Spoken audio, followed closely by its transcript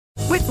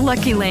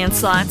Lucky Land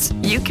Slots,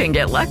 you can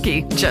get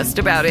lucky just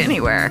about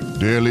anywhere.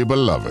 Dearly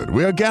beloved,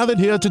 we are gathered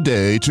here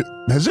today to...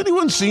 Has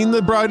anyone seen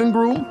the bride and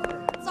groom?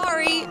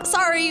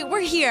 Sorry, we're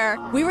here.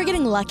 We were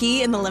getting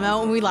lucky in the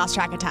limo and we lost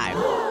track of time.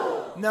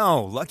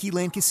 No, Lucky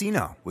Land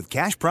Casino, with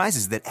cash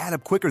prizes that add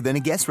up quicker than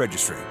a guest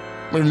registry.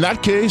 In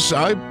that case,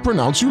 I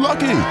pronounce you lucky.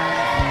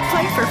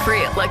 Play for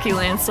free at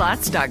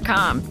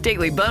LuckyLandSlots.com.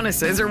 Daily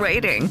bonuses are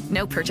waiting.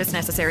 No purchase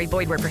necessary.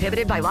 Void where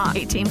prohibited by law.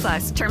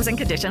 18+. Terms and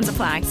conditions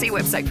apply. See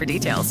website for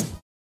details.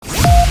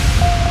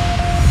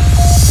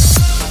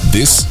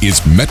 This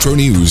is Metro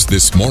News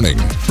This Morning,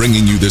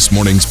 bringing you this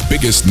morning's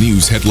biggest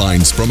news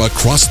headlines from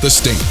across the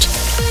state.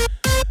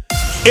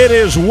 It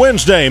is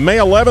Wednesday, May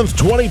 11th,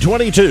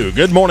 2022.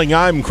 Good morning,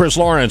 I'm Chris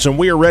Lawrence, and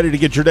we are ready to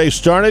get your day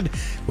started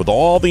with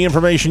all the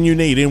information you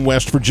need in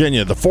West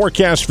Virginia. The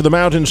forecast for the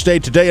Mountain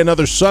State today,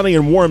 another sunny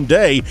and warm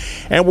day,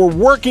 and we're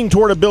working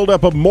toward a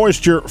buildup of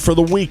moisture for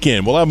the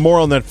weekend. We'll have more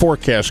on that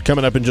forecast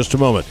coming up in just a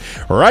moment.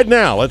 Right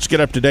now, let's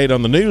get up to date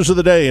on the news of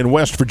the day in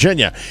West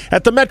Virginia.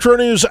 At the Metro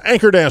News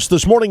Anchor Desk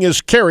this morning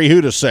is Carrie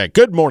Hudasek.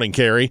 Good morning,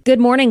 Carrie. Good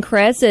morning,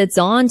 Chris. It's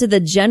on to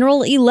the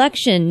general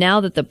election now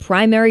that the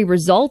primary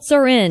results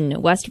are in.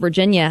 West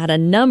Virginia had a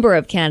number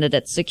of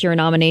candidates secure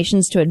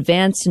nominations to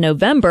advance to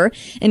November,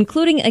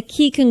 including a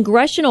key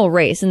congressional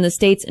race in the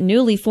state's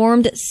newly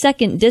formed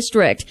 2nd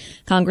District.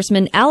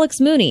 Congressman Alex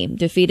Mooney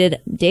defeated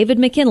David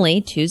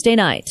McKinley Tuesday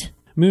night.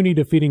 Mooney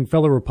defeating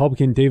fellow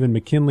Republican David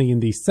McKinley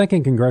in the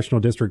 2nd Congressional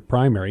District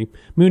primary,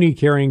 Mooney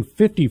carrying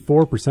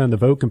 54% of the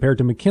vote compared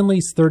to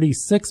McKinley's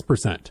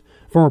 36%.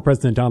 Former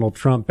President Donald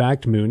Trump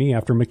backed Mooney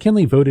after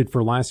McKinley voted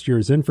for last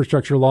year's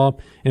infrastructure law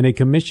and a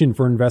commission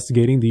for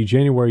investigating the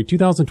January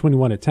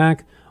 2021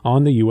 attack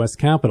on the U.S.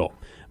 Capitol.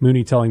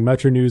 Mooney telling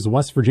Metro News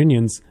West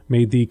Virginians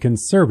made the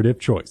conservative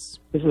choice.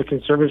 This is a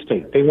conservative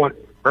state. They want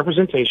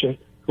representation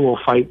who will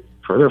fight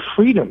for their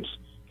freedoms,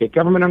 get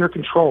government under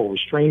control,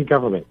 restrain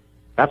government.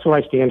 That's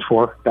what I stand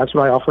for. That's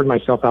what I offered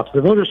myself out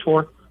to the voters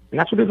for. And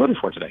that's what they voted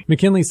for today.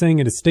 McKinley saying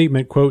in a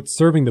statement, quote,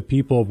 serving the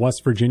people of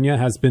West Virginia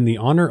has been the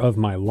honor of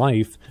my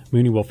life.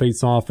 Mooney will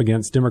face off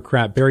against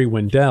Democrat Barry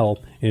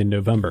Wendell in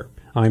November.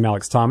 I'm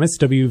Alex Thomas,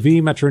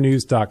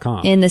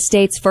 WVMetroNews.com. In the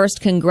state's 1st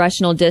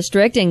Congressional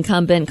District,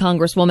 incumbent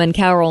Congresswoman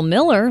Carol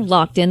Miller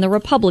locked in the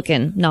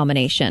Republican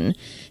nomination.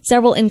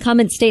 Several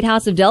incumbent State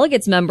House of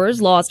Delegates members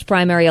lost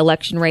primary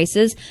election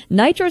races.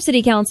 Nitro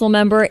City Council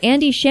member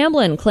Andy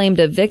Shamblin claimed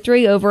a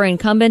victory over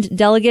incumbent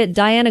delegate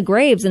Diana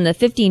Graves in the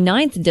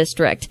 59th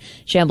District.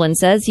 Shamblin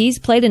says he's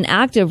played an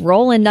active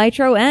role in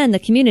Nitro and the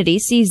community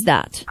sees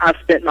that. I've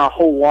spent my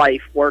whole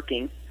life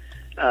working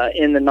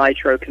in the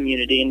Nitro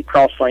community and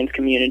Cross Plains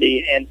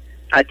community, and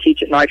I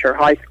teach at Nitro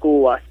High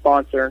School. I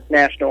sponsor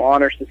National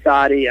Honor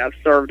Society. I've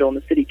served on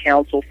the city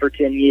council for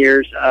 10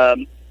 years.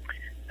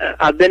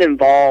 I've been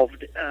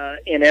involved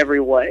in every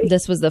way.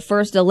 This was the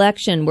first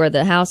election where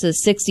the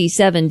House's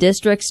 67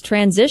 districts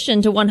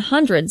transitioned to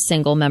 100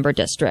 single-member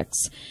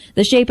districts.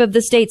 The shape of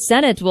the state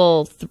Senate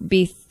will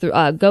be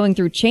going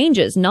through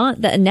changes now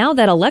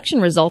that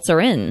election results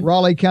are in.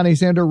 Raleigh County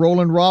Senator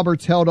Roland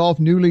Roberts held off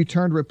newly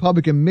turned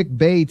Republican Mick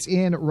Bates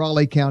in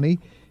Raleigh County.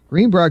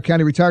 Greenbrier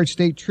County retired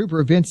state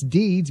trooper Vince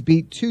Deeds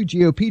beat 2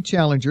 GOP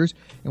challengers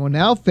and will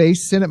now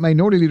face Senate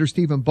Minority Leader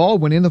Stephen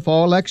Baldwin in the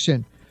fall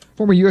election.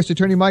 Former U.S.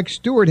 Attorney Mike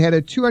Stewart had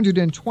a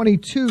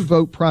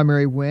 222-vote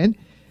primary win.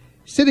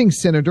 Sitting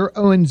Senator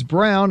Owens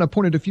Brown,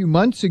 appointed a few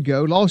months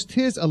ago, lost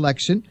his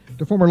election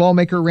to former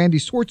lawmaker Randy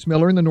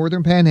Swartzmiller in the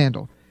Northern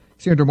Panhandle.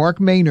 Senator Mark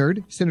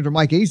Maynard, Senator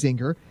Mike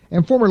Azinger,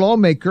 and former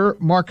lawmaker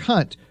Mark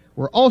Hunt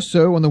were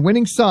also on the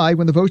winning side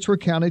when the votes were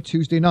counted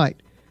Tuesday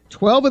night.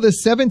 12 of the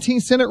 17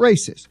 Senate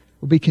races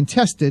will be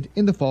contested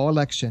in the fall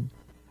election.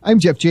 I'm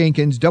Jeff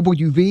Jenkins,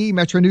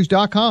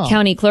 WVMetroNews.com.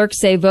 County clerks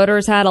say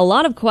voters had a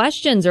lot of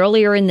questions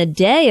earlier in the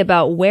day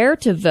about where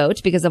to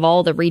vote because of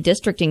all the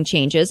redistricting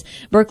changes.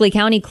 Berkeley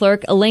County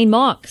Clerk Elaine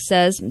Mock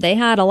says they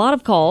had a lot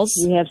of calls.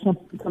 We have some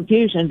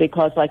confusion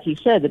because, like you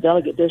said, the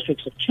delegate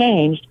districts have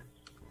changed.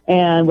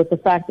 And with the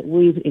fact that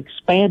we've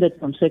expanded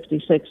from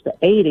 66 to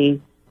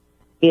 80,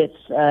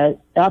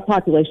 our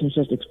population has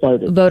just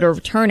exploded. Voter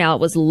turnout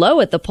was low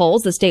at the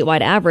polls. The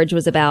statewide average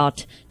was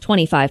about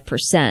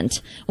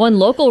 25%. One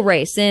local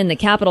race in the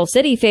capital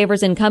city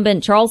favors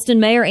incumbent Charleston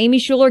Mayor Amy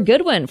Schuler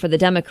Goodwin for the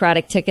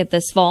Democratic ticket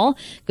this fall.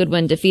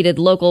 Goodwin defeated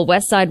local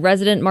West Side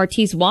resident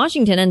Martise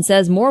Washington and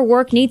says more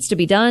work needs to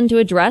be done to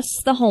address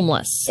the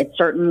homeless. It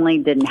certainly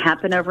didn't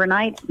happen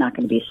overnight. It's not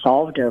going to be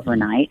solved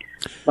overnight.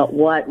 But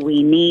what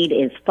we need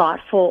is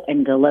thoughtful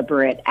and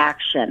deliberate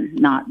action,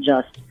 not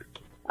just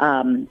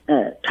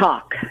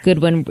talk.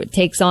 Goodwin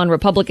takes on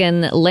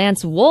Republican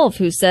Lance Wolf,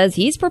 who says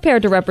he's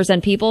prepared to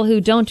represent people who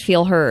don't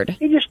feel heard.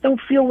 You just just don't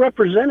feel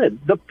represented.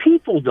 The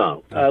people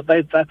don't. I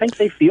think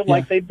they feel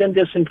like they've been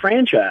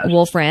disenfranchised.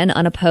 Wolf ran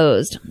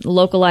unopposed.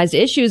 Localized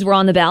issues were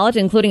on the ballot,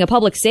 including a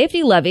public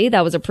safety levy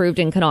that was approved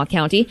in Kanawha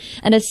County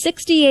and a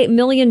 $68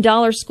 million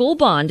school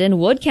bond in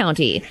Wood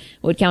County.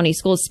 Wood County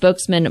School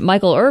spokesman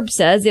Michael Erb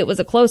says it was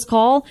a close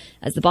call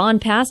as the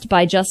bond passed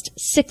by just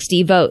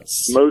 60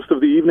 votes. Most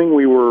of the evening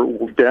we were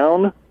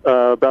down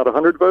about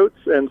 100 votes,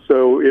 and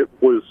so it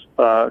was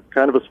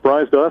kind of a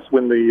surprise to us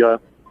when the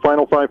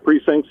final 5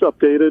 precincts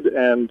updated,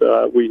 and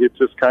we had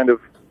just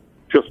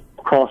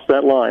crossed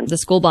that line. The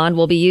school bond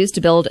will be used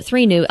to build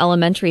 3 new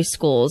elementary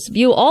schools.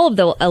 View all of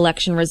the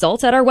election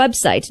results at our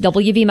website,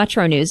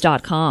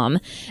 wvmetronews.com.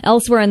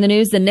 Elsewhere in the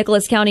news, the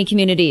Nicholas County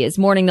community is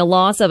mourning the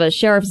loss of a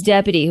sheriff's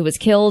deputy who was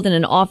killed in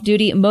an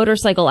off-duty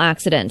motorcycle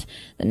accident.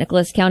 The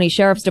Nicholas County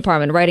Sheriff's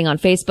Department writing on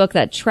Facebook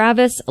that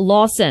Travis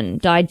Lawson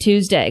died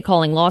Tuesday,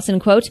 calling Lawson,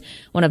 quote,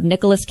 one of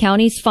Nicholas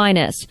County's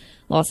finest.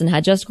 Lawson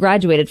had just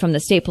graduated from the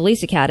State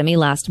Police Academy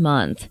last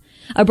month.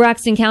 A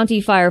Braxton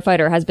County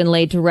firefighter has been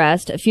laid to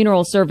rest.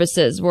 Funeral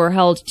services were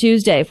held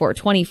Tuesday for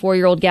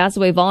 24-year-old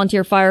Gasaway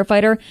volunteer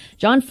firefighter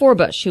John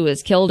Forbush, who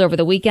was killed over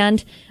the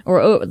weekend,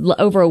 or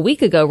over a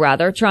week ago,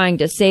 rather, trying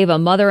to save a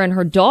mother and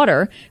her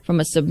daughter from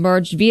a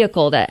submerged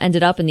vehicle that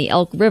ended up in the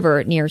Elk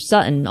River near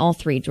Sutton. All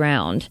 3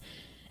 drowned.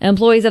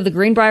 Employees of the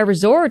Greenbrier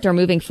Resort are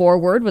moving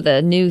forward with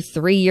a new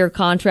 3-year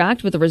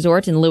contract with the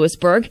resort in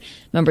Lewisburg.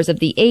 Members of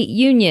the 8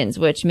 unions,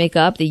 which make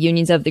up the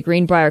unions of the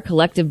Greenbrier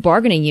Collective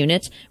Bargaining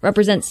Unit,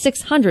 represent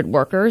 600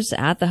 workers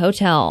at the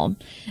hotel.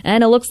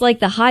 And it looks like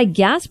the high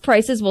gas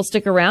prices will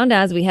stick around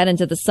as we head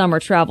into the summer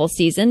travel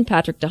season.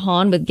 Patrick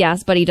DeHaan with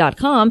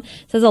GasBuddy.com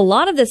says a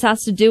lot of this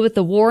has to do with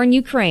the war in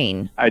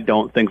Ukraine. I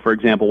don't think, for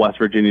example, West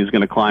Virginia is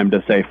going to climb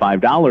to, say,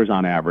 $5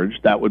 on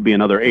average. That would be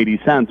another 80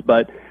 cents,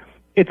 but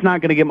it's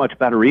not going to get much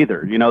better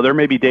either. You know, there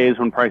may be days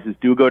when prices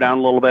do go down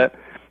a little bit,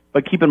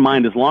 but keep in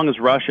mind, as long as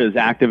Russia is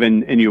active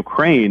in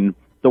Ukraine,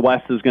 the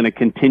West is going to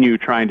continue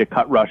trying to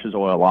cut Russia's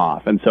oil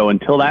off. And so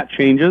until that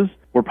changes,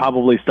 we're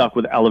probably stuck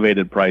with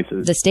elevated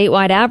prices. The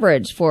statewide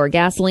average for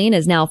gasoline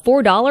is now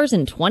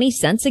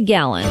 $4.20 a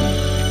gallon.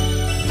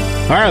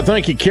 All right,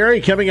 thank you, Carrie.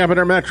 Coming up in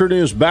our Metro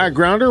News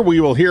Backgrounder, we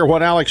will hear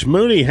what Alex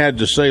Mooney had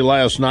to say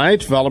last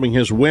night following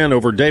his win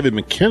over David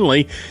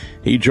McKinley.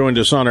 He joined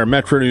us on our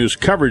Metro News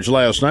coverage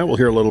last night. We'll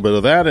hear a little bit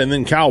of that. And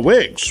then Kyle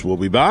Wiggs will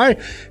be by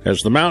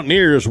as the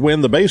Mountaineers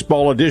win the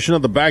baseball edition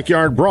of the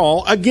Backyard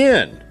Brawl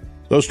again.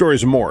 Those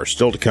stories and more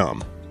still to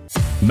come.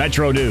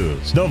 Metro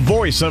News, the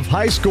voice of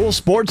high school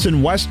sports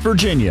in West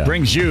Virginia,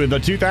 brings you the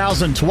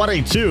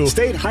 2022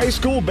 State High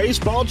School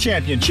Baseball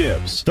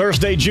Championships.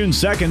 Thursday, June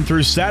 2nd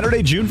through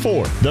Saturday, June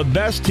 4th. The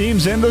best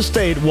teams in the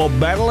state will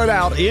battle it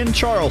out in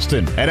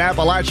Charleston at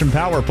Appalachian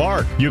Power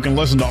Park. You can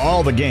listen to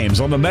all the games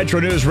on the Metro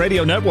News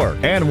Radio Network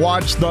and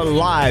watch the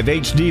live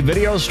HD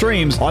video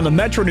streams on the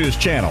Metro News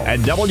channel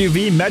at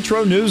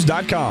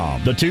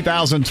WVMetroNews.com. The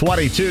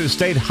 2022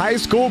 State High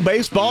School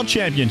Baseball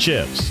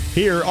Championships,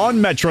 here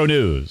on Metro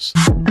News.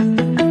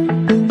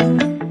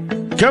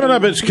 Coming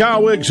up, it's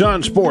Kyle Wiggs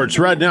on sports.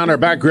 Right now in our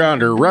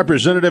backgrounder,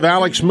 Representative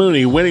Alex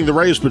Mooney winning the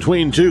race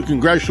between 2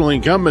 congressional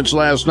incumbents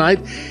last night.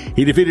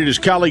 He defeated his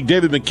colleague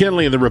David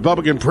McKinley in the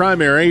Republican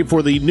primary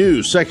for the new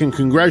 2nd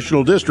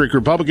Congressional District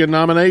Republican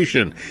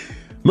nomination.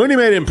 Mooney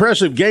made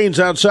impressive gains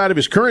outside of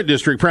his current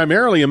district,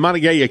 primarily in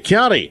Montague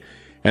County,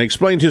 and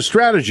explained his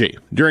strategy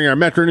during our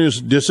Metro News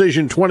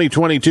Decision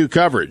 2022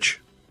 coverage.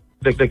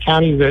 The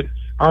counties that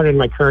aren't in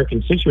my current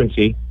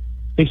constituency,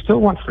 they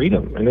still want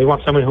freedom, and they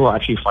want someone who will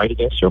actually fight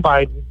against Joe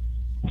Biden,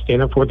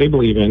 stand up for what they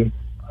believe in.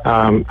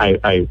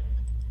 I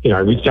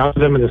reached out to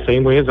them in the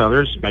same way as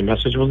others. My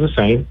message was the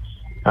same,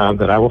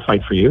 that I will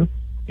fight for you.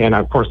 And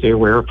of course, they're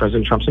aware of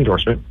President Trump's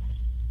endorsement.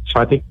 So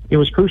I think it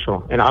was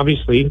crucial. And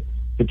obviously,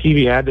 the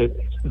TV ad that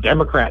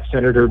Democrat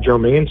Senator Joe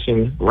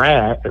Manchin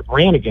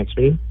ran against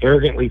me,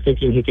 arrogantly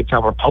thinking he could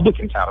tell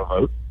Republicans how to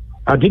vote,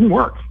 didn't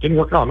work. Didn't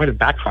work at all. It might have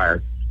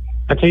backfired.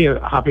 I tell you,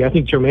 Hoppy, I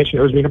think Joe Manchin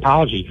owes me an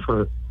apology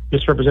for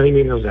misrepresenting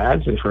me in those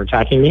ads and for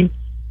attacking me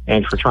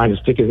and for trying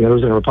to stick his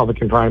nose in a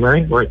Republican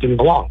primary where it didn't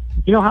belong.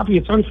 You know, Hoppy,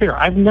 it's unfair.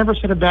 I've never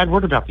said a bad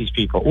word about these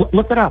people.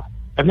 Look it up.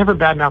 I've never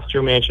badmouthed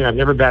Joe Manchin. I've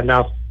never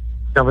badmouthed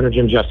Governor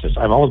Jim Justice.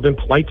 I've always been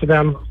polite to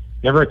them,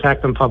 never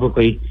attacked them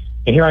publicly.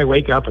 And here I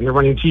wake up and they're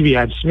running TV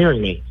ads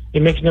smearing me.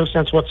 It makes no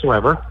sense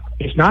whatsoever.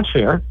 It's not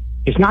fair.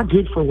 It's not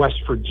good for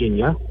West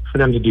Virginia for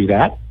them to do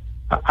that.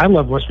 I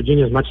love West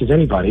Virginia as much as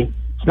anybody.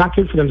 It's not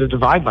good for them to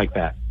divide like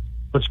that.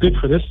 What's good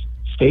for this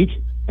state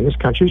and this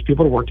country is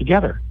people to work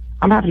together.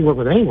 I'm happy to work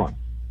with anyone,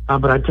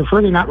 but I'd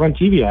prefer they not run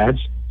TV ads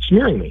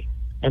smearing me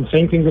and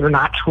saying things that are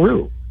not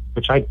true,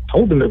 which I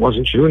told them it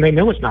wasn't true, and they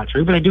know it's not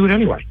true, but I do it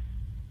anyway.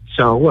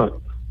 So,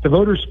 look, the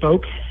voters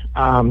spoke.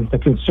 The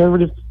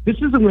conservative, this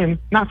is a win,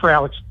 not for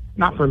Alex,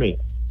 not for me.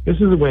 This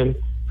is a win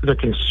for the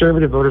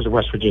conservative voters of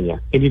West Virginia.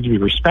 They need to be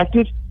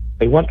respected.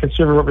 They want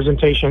conservative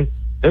representation.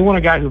 They want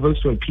a guy who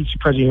votes to impeach the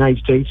President of the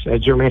United States,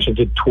 as Joe Manchin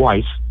did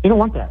twice. They don't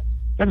want that.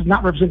 That does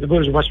not represent the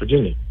voters of West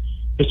Virginia.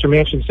 Mr.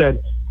 Manchin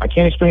said, I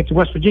can't explain it to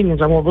West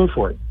Virginians, I won't vote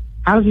for it.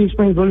 How does he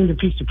explain voting to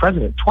impeach the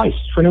president twice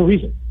for no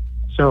reason?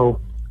 So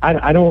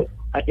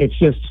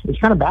It's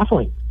kind of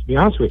baffling, to be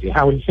honest with you,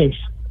 how he thinks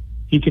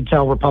he could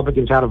tell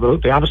Republicans how to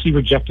vote. They obviously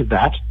rejected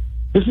that.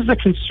 This is a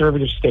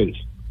conservative state.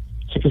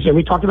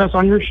 We talked about this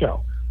on your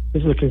show.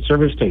 This is a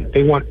conservative state.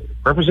 They want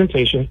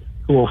representation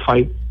who will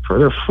fight for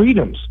their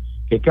freedoms,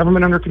 get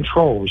government under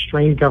control,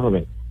 restrain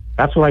government.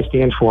 That's what I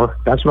stand for.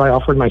 That's what I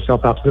offered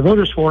myself out to the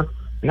voters for.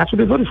 And that's what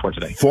they voted for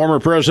today. Former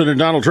President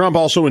Donald Trump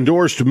also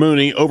endorsed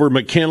Mooney over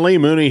McKinley.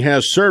 Mooney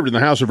has served in the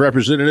House of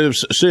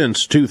Representatives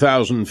since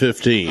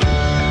 2015.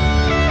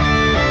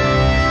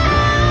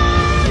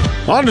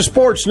 On to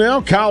sports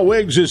now. Kyle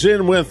Wiggs is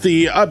in with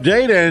the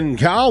update. And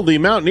Kyle, the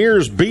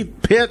Mountaineers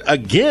beat Pitt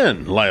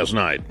again last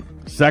night.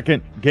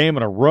 Second game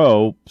in a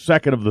row,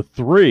 second of the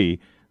three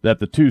that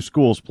the two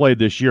schools played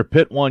this year.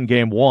 Pitt won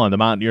game one. The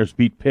Mountaineers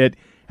beat Pitt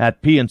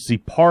at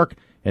PNC Park,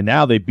 and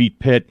now they beat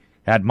Pitt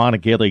at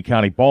Montague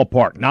County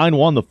Ballpark.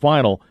 9-1 the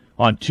final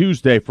on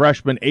Tuesday.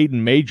 Freshman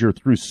Aiden Major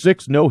threw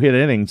 6 no-hit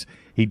innings.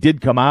 He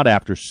did come out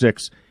after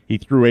 6. He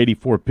threw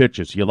 84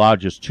 pitches. He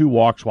allowed just 2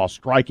 walks while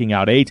striking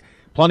out 8.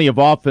 Plenty of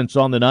offense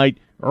on the night.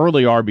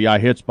 Early RBI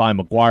hits by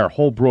McGuire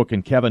Holbrook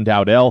and Kevin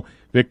Dowdell.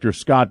 Victor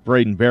Scott,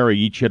 Braden Berry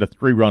each hit a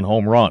 3-run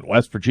home run.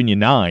 West Virginia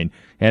 9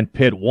 and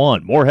Pitt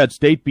 1. Morehead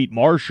State beat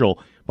Marshall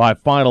by a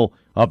final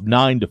of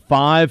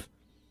 9-5.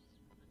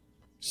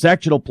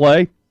 Sectional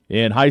play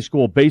in high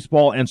school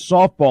baseball and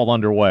softball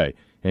underway.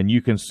 And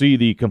you can see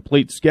the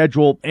complete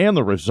schedule and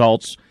the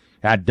results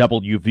at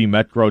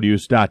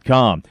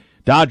WVMetroNews.com.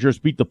 Dodgers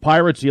beat the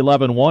Pirates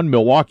 11-1.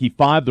 Milwaukee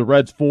 5, the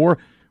Reds 4.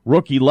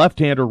 Rookie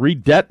left-hander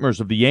Reed Detmers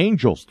of the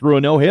Angels threw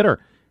a no-hitter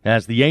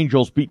as the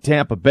Angels beat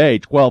Tampa Bay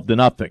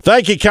 12-0.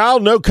 Thank you, Kyle.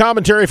 No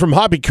commentary from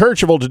Hoppy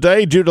Kercheval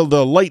today due to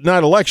the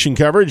late-night election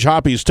coverage.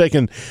 Hoppy's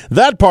taken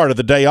that part of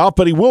the day off,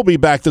 but he will be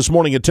back this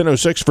morning at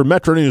 10:06 for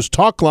Metro News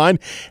Talk Line,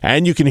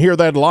 and you can hear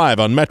that live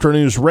on Metro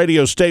News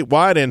Radio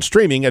statewide and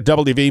streaming at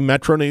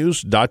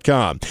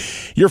WVMetroNews.com.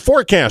 Your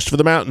forecast for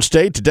the Mountain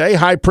State today: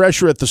 high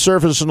pressure at the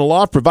surface and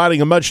aloft,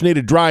 providing a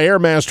much-needed dry air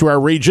mass to our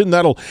region.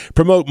 That'll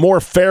promote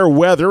more fair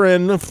weather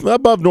and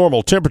above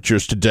normal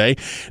temperatures today.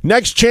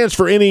 Next chance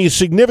for any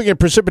significant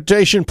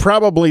precipitation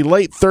probably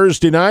late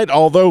Thursday night,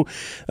 although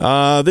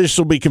this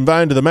will be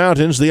confined to the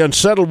mountains. The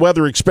unsettled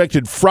weather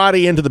expected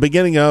Friday into the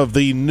beginning of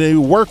the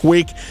new work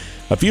week.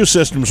 A few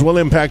systems will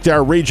impact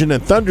our region,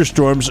 and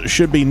thunderstorms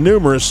should be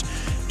numerous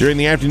during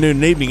the afternoon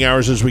and evening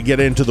hours as we get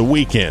into the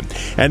weekend.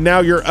 And now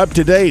you're up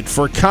to date.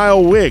 For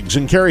Kyle Wiggs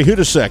and Carrie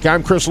Hudasek,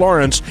 I'm Chris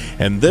Lawrence,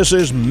 and this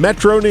is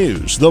Metro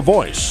News, the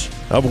voice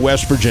of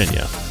West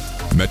Virginia.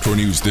 Metro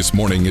News This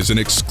Morning is an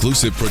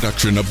exclusive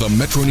production of the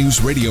Metro News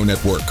Radio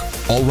Network.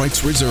 All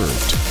rights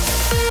reserved.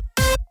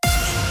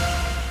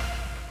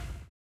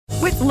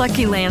 With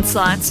Lucky Land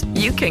Slots,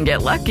 you can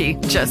get lucky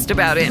just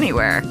about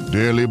anywhere.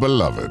 Dearly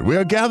beloved, we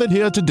are gathered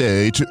here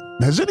today to...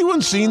 Has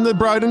anyone seen the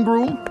bride and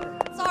groom?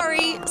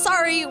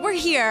 Sorry, we're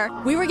here.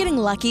 We were getting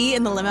lucky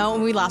in the limo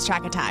and we lost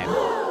track of time.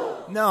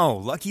 No,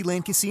 Lucky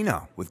Land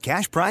Casino, with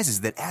cash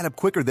prizes that add up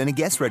quicker than a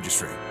guest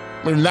registry.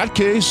 In that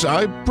case,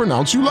 I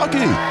pronounce you lucky.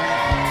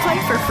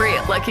 Play for free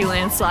at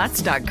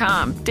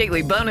LuckyLandSlots.com.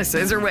 Daily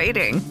bonuses are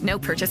waiting. No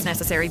purchase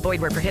necessary.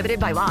 Void where prohibited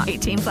by law.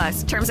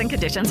 18+. Terms and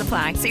conditions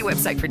apply. See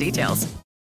website for details.